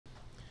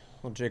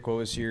Well, Jake, what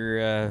was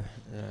your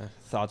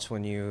thoughts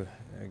when you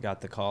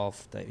got the call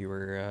that you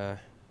were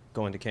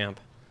going to camp?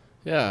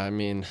 Yeah, I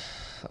mean,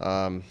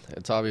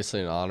 it's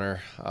obviously an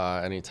honor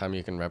anytime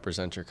you can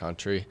represent your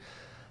country.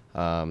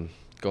 Going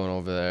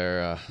over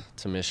there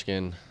to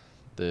Michigan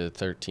the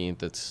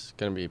 13th, it's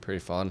going to be pretty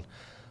fun.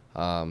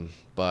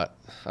 But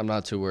I'm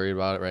not too worried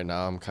about it right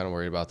now. I'm kind of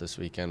worried about this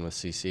weekend with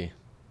CC.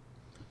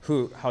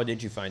 How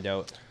did you find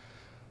out?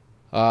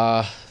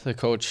 The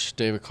coach,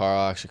 David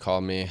Carl, actually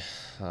called me,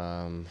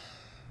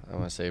 I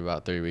want to say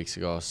about 3 weeks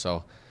ago.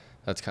 So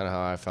that's kind of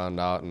how I found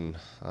out. And,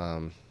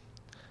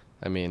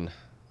 I mean,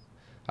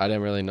 I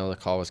didn't really know the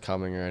call was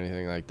coming or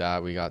anything like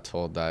that. We got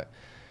told that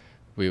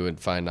we would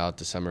find out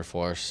December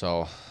 4th.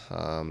 So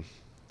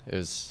it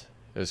was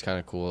kind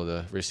of cool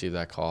to receive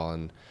that call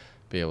and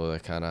be able to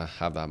kind of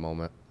have that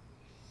moment.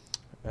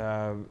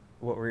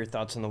 What were your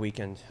thoughts on the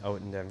weekend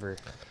out in Denver?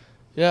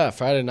 Yeah,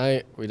 Friday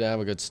night we did have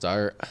a good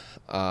start.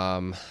 I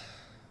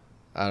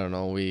don't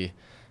know, we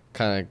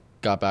kind of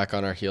got back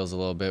on our heels a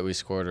little bit. We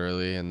scored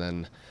early, and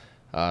then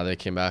they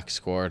came back,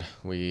 scored.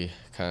 We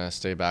kind of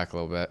stayed back a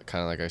little bit,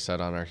 kind of like I said,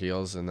 on our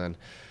heels, and then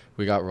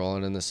we got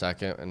rolling in the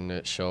second, and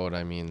it showed.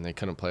 I mean, they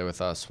couldn't play with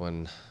us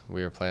when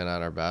we were playing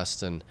at our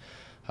best, and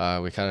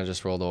we kind of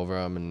just rolled over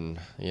them, and,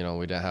 you know,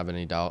 we didn't have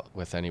any doubt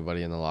with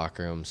anybody in the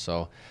locker room.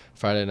 So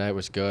Friday night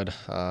was good.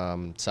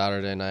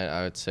 Saturday night,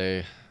 I would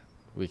say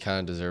we kind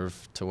of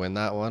deserved to win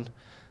that one.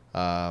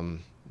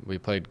 We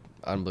played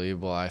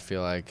unbelievable, I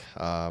feel like.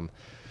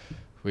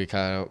 We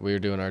were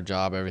doing our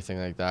job, everything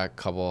like that.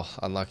 Couple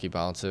unlucky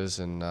bounces,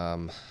 and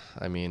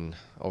I mean,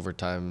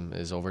 overtime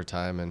is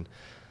overtime, and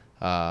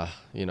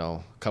you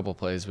know, a couple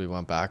plays we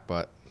went back,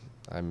 but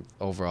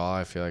overall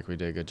I feel like we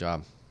did a good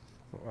job.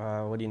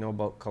 What do you know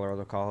about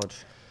Colorado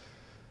College?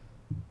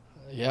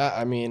 Yeah,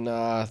 I mean,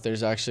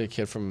 there's actually a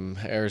kid from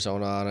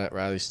Arizona on it,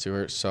 Riley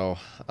Stewart. So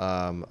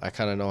I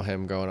kind of know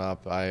him growing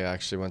up. I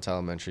actually went to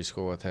elementary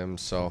school with him,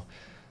 so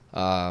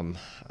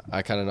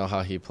I kind of know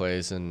how he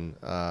plays, and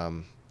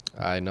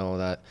I know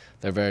that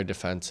they're very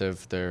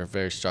defensive. They're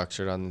very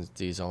structured on the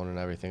D zone and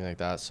everything like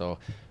that. So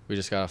we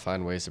just got to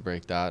find ways to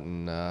break that,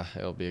 and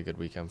it'll be a good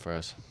weekend for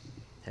us.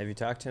 Have you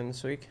talked to him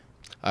this week?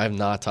 I have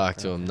not talked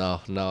to him. No,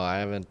 I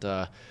haven't.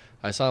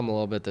 I saw him a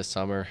little bit this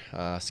summer,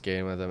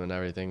 skating with him and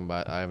everything,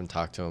 but I haven't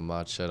talked to him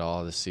much at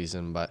all this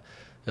season. But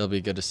it'll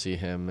be good to see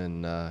him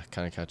and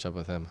kind of catch up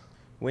with him.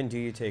 When do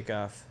you take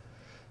off?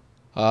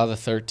 The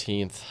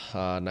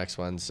 13th, next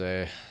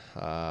Wednesday,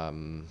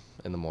 in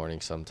the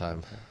morning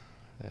sometime.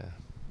 Yeah.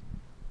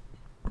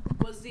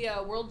 Was the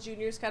World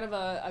Juniors kind of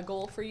a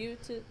goal for you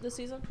this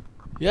season?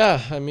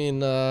 Yeah, I mean,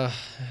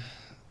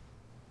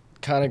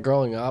 kind of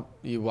growing up,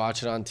 you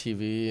watch it on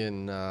TV,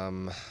 and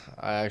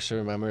I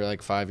actually remember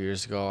like 5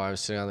 years ago, I was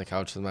sitting on the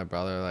couch with my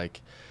brother, like,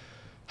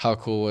 how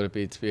cool would it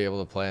be to be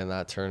able to play in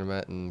that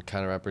tournament and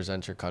kind of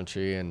represent your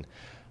country? And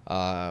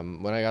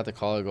when I got the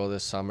call to go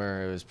this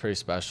summer, it was pretty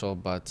special,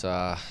 but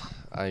I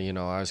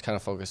was kind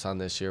of focused on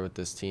this year with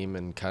this team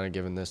and kind of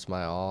giving this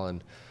my all,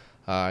 and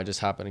I just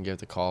happened to get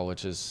the call,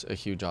 which is a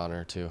huge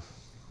honor too.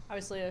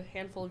 Obviously, a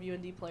handful of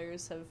UND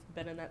players have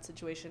been in that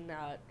situation.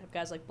 Have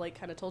guys like Blake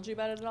kind of told you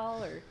about it at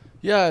all? Or?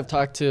 Yeah, I've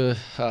talked to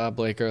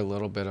Blaker a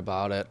little bit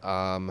about it.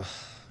 Kind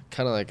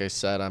of like I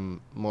said,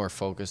 I'm more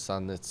focused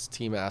on this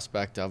team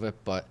aspect of it,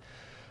 but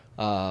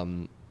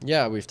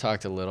yeah, we've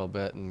talked a little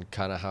bit and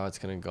kind of how it's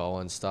going to go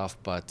and stuff.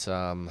 But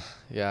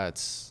yeah,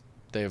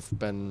 they've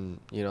been,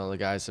 you know, the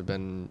guys have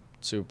been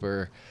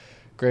super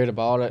great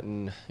about it,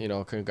 and, you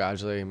know,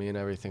 congratulating me and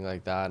everything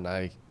like that, and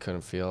I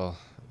couldn't feel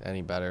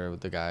any better with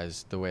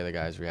the way the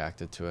guys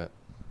reacted to it.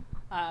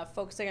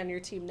 Focusing on your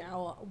team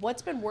now,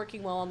 what's been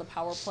working well on the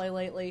power play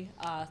lately?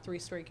 3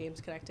 straight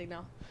games connecting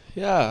now.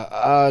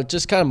 Yeah,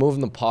 just kind of moving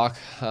the puck,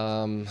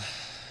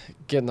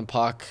 getting the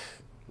puck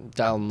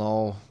down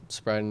low,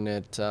 spreading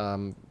it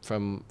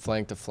from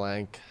flank to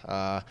flank.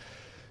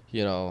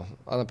 You know,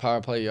 on the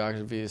power play, you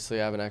obviously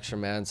have an extra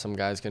man. Some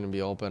guy's going to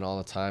be open all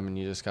the time, and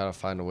you just got to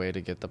find a way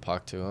to get the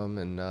puck to him.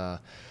 And,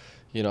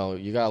 you know,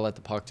 you got to let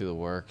the puck do the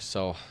work.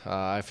 So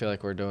I feel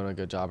like we're doing a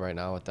good job right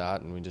now with that,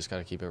 and we just got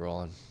to keep it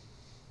rolling.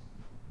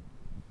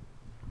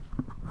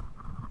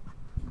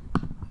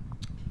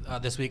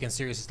 This weekend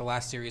series is the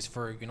last series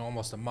for, you know,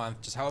 almost a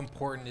month. Just how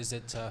important is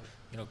it to,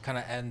 you know, kind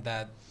of end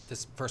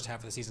this first half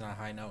of the season on a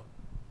high note?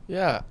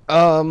 Yeah,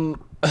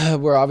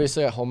 we're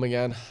obviously at home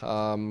again.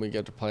 We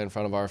get to play in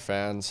front of our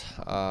fans.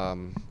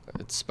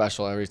 It's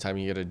special every time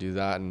you get to do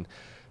that, and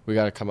we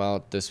got to come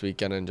out this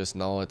weekend and just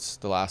know it's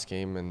the last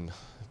game, and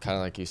kind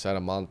of like you said,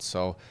 a month.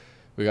 So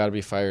we got to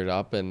be fired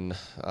up and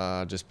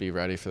just be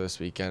ready for this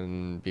weekend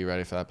and be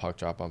ready for that puck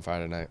drop on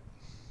Friday night.